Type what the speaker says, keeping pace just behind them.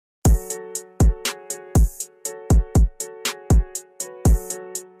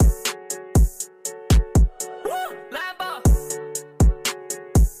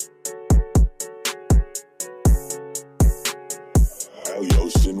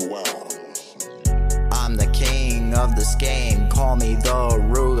I'm the king of this game, call me the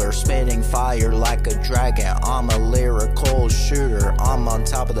ruler, spitting fire like a dragon. I'm a lyrical shooter, I'm on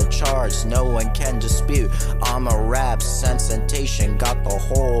top of the charts, no one can dispute. I'm a rap sensation, got the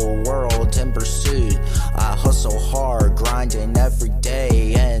whole world in pursuit. I hustle hard, grinding every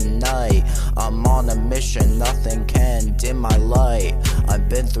day and night. I'm on a mission, nothing can dim my light. I've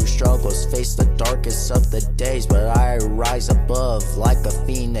been through struggles, faced the darkest of the days, but I rise above like a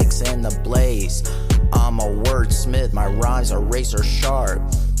phoenix in the blaze. I'm a wordsmith, my rhymes are razor sharp.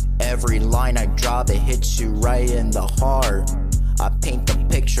 Every line I drop, it hits you right in the heart. I paint the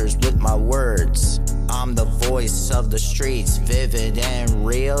pictures with my words. I'm the voice of the streets, vivid and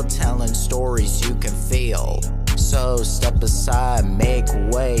real, telling stories you can feel. So step aside, make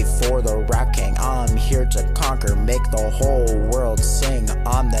way for the Rap King. I'm here to conquer, make the whole world sing.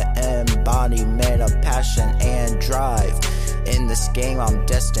 I'm the embodiment of passion and drive. In this game, I'm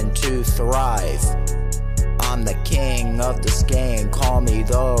destined to thrive. I'm the king of this game, call me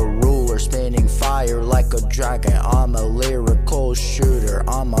the ruler, spinning fire like a dragon. I'm a lyrical shooter,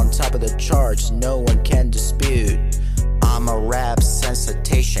 I'm on top of the charts, no one can dispute. I'm a rap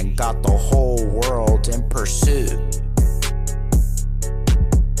sensation, got the whole world in pursuit.